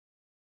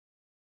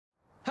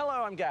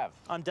Hello, I'm Gav.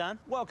 I'm Dan.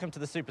 Welcome to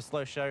the Super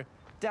Slow Show.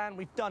 Dan,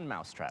 we've done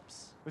mouse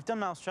traps. We've done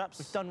mouse traps.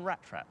 We've done rat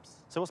traps.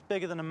 So what's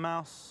bigger than a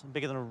mouse and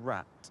bigger than a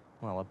rat?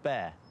 Well, a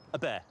bear. A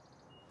bear.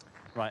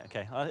 Right,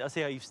 okay. I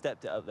see how you've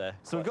stepped it up there.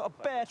 So we've got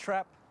a bear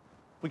trap,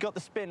 we got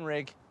the spin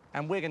rig,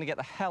 and we're going to get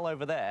the hell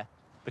over there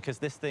because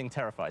this thing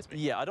terrifies me.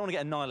 Yeah, I don't want to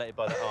get annihilated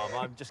by the arm.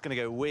 I'm just going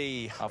to go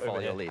wee. I'll follow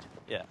over your here. lead.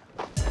 Yeah.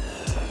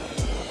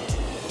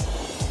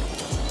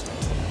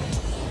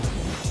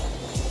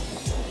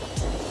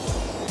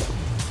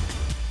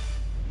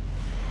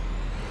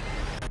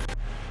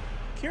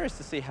 Curious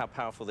to see how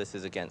powerful this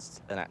is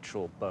against an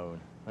actual bone,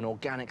 an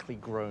organically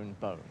grown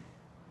bone.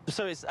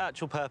 So it's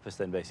actual purpose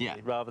then, basically, Yeah.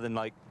 rather than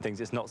like things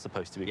it's not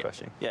supposed to be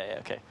crushing. Yeah,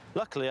 okay.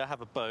 Luckily, I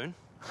have a bone.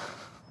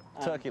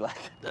 Turkey leg.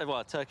 Well,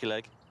 a turkey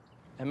leg.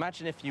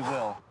 Imagine, if you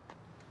will,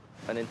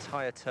 an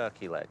entire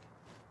turkey leg.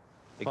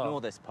 Ignore Well-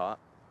 this part.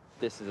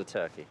 This is a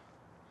turkey.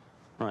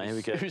 Right, here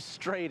we go. Who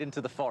strayed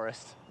into the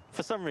forest.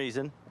 For some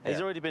reason, he's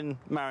Yeah. already been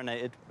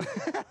marinated.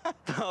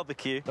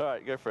 Barbecue. All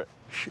right, go for it.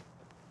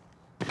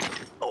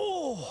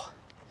 Oh!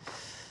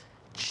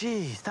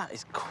 Jeez, that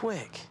is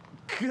quick.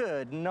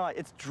 Good night.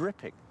 It's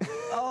dripping.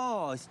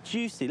 Oh, it's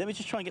juicy. Let me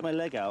just try and get my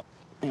leg out.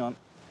 Hang on.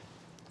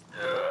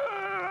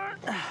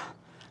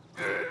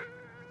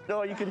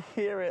 No, you can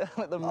hear it.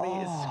 Like the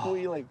meat is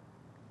squealing.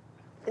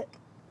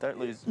 Don't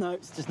lose. No,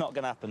 it's just not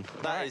going to happen.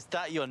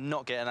 That you're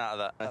not getting out of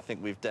that. I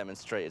think we've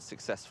demonstrated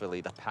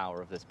successfully the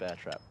power of this bear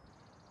trap.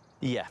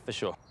 Yeah, for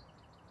sure.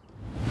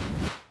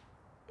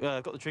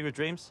 Got the Trigger of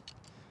Dreams.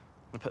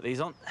 I'm gonna put these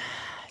on.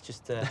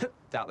 Just, Doubt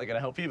they're going to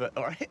help you, but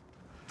all right.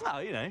 oh,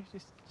 you know,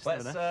 just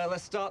never know.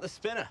 Let's start the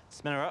spinner.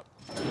 Spin her up.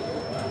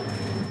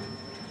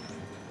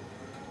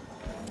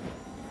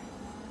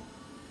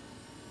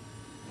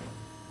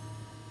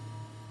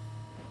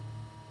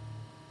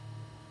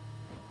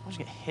 Why'd you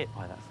get hit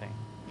by that thing?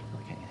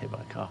 Like getting hit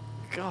by a car.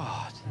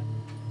 God.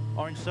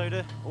 Orange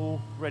soda,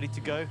 all ready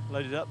to go,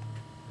 loaded up.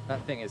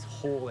 That thing is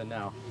hauling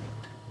now.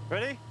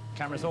 Ready?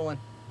 Camera's hauling.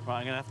 Right,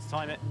 I'm gonna have to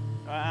time it.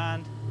 Right,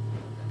 and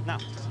now.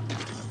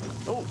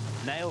 Oh,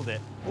 nailed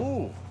it.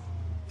 Ooh,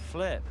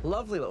 Flip.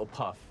 lovely little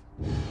puff.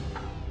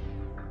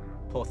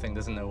 Poor thing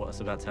doesn't know what's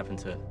about to happen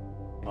to it.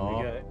 Here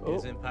we go.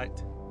 Here's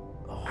impact.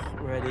 Oh,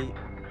 ready.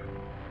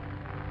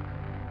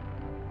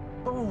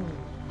 Boom.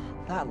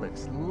 That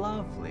looks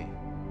lovely.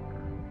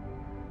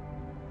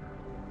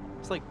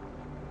 It's like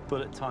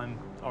bullet time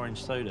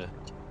orange soda.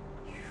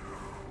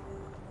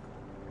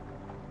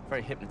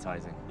 Very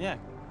hypnotizing. Yeah.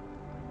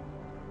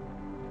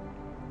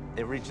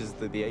 It reaches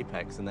the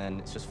apex and then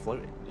it's just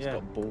floating. It's Yeah.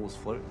 got balls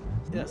floating.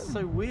 That's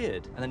so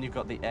weird. And then you've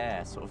got the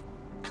air sort of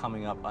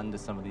coming up under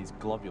some of these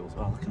globules.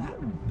 Oh, look at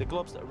that. The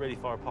globs that are really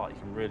far apart, you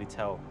can really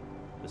tell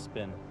the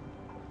spin.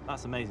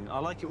 That's amazing. I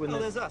like it when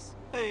there's us.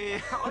 Hey,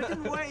 I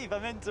didn't wave. I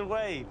meant to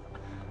wave.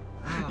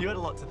 You had a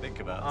lot to think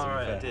about. All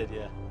right, I did,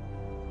 yeah.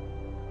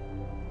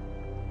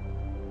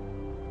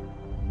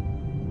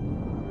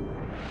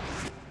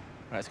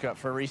 Right, let's go up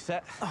for a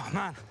reset. Oh,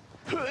 man.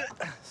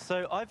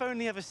 So I've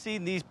only ever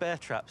seen these bear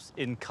traps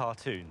in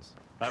cartoons,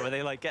 like where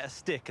they like get a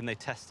stick and they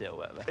test it or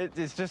whatever. It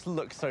just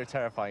looks so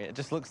terrifying. It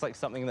just looks like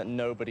something that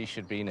nobody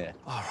should be near.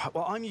 All right,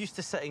 well, I'm used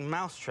to setting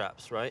mouse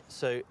traps, right?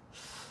 So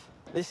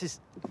this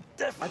is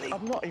definitely...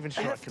 I'm not even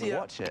sure I can heftier.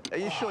 watch it. Are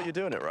you sure you're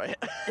doing it right?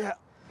 Yeah.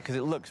 Because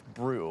it looks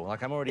brutal.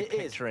 Like, I'm already It is.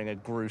 picturing a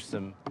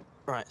gruesome...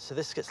 Right, so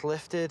this gets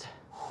lifted.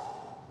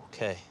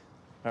 Okay.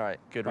 All right,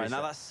 good Right, reset.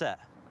 now that's set.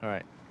 All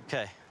right,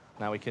 Okay.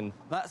 now we can...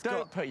 That's Don't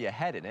got- put your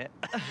head in it.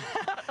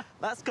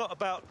 That's got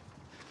about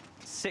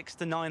 600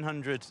 to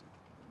 900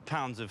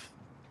 pounds of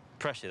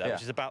pressure there, Yeah.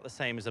 which is about the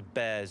same as a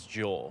bear's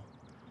jaw,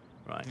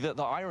 right?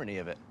 The irony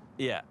of it.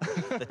 Yeah.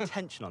 The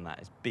tension on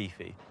that is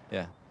beefy,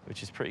 Yeah.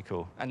 which is pretty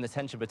cool. And the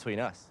tension between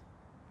us.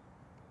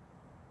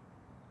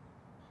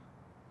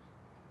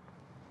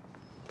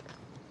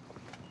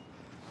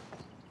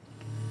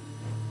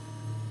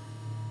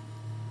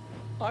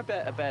 I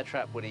bet a bear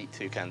trap would eat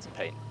 2 cans of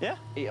paint. Yeah?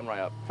 Eat them right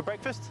up. For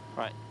breakfast?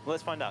 Right, well,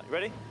 let's find out. You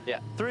ready? Yeah.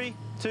 3,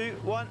 2,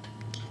 1.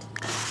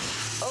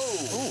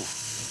 Oh!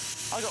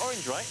 I got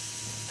orange, right?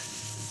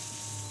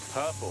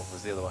 Purple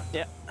was the other one.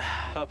 Yeah.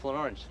 Purple and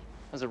orange.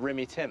 That's a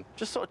Rimmy Tim.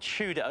 Just sort of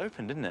chewed it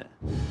open, didn't it?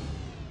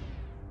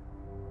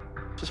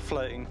 Just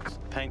floating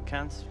paint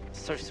cans.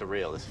 It's so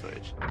surreal, this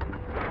footage.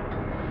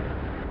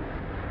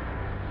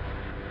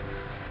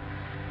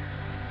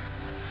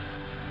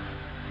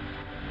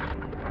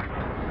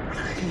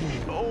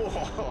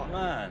 Oh,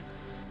 man.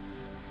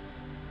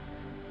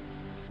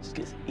 Just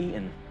gets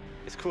eaten.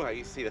 It's cool how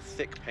you see the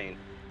thick paint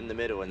in the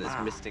middle and there's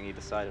Wow. misting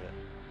either side of it.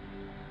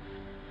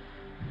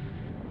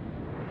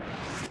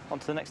 On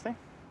to the next thing.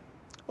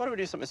 Why don't we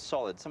do something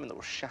solid, something that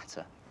will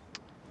shatter?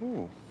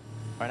 Ooh.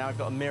 Right now I've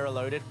got a mirror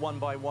loaded, 1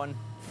 by 1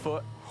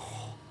 foot.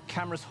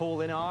 Camera's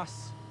hauling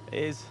arse. It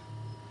is.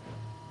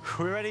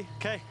 We ready?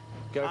 Okay.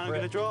 Go I'm for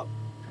gonna it. draw.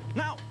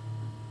 Now.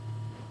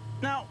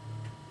 Now.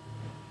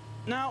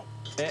 Now.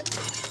 It.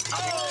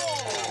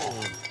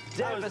 Oh!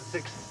 That was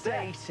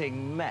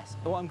Devastating mess.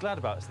 What I'm glad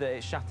about is that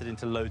it shattered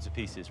into loads of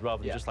pieces rather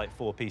than Yeah. just like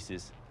 4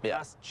 pieces. Yeah.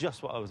 That's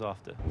just what I was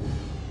after.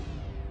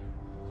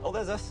 Oh,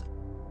 there's us.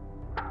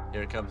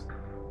 Here it comes.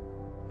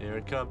 Here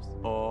it comes.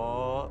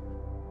 Oh.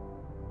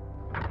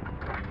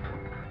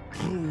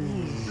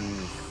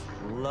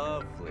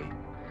 Lovely.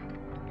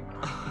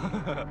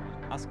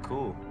 That's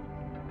cool.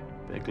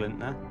 Bit of glint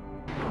there.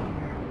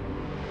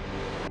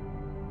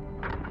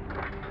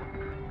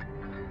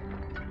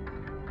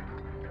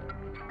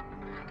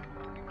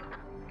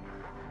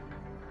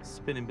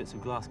 Spinning bits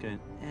of glass going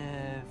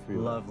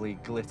everywhere. Lovely,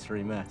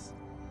 glittery mess.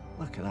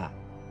 Look at that.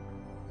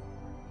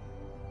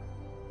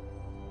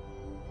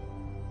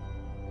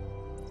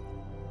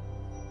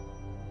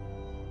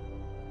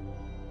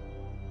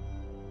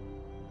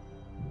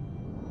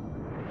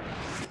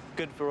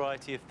 Good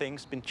variety of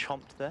things been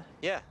chomped there.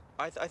 Yeah,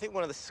 I think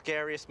one of the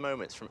scariest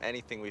moments from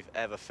anything we've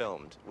ever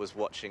filmed was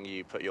watching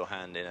you put your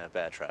hand in a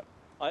bear trap.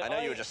 I know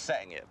you were just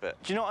setting it,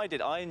 but... Do you know what I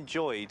did? I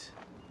enjoyed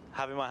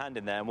having my hand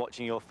in there and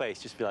watching your face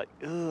just be like,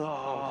 ugh.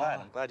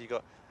 I'm glad you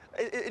got...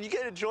 And you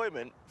get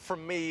enjoyment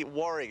from me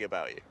worrying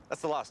about you.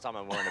 That's the last time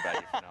I'm worrying about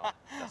you from now on.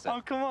 That's it.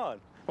 Oh, come on.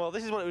 Well,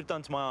 this is what it would have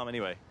done to my arm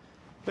anyway.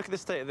 Look at the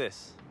state of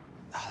this.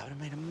 Oh, that would have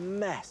made a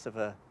mess of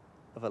a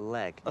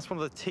leg. That's one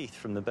of the teeth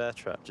from the bear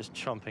trap just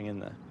chomping in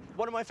there.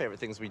 One of my favourite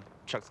things we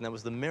chucked in there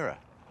was the mirror.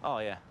 Oh,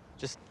 yeah.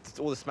 Just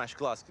all the smashed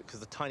glass, because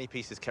the tiny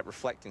pieces kept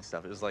reflecting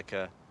stuff. It was like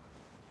a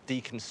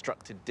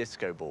deconstructed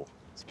disco ball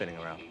spinning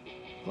around.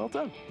 Well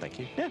done. Thank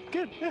you. Yeah,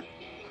 good, yeah.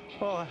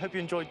 Well, I hope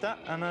you enjoyed that,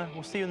 and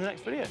we'll see you in the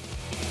next video.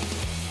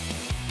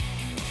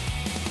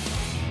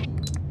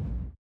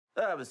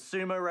 That was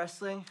sumo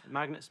wrestling,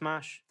 Magnet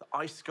smash. the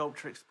ice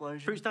sculpture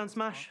explosion. Fruit stand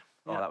smash.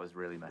 Oh, that was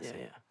really messy.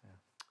 Yeah.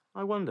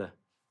 I wonder,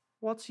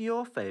 what's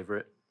your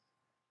favourite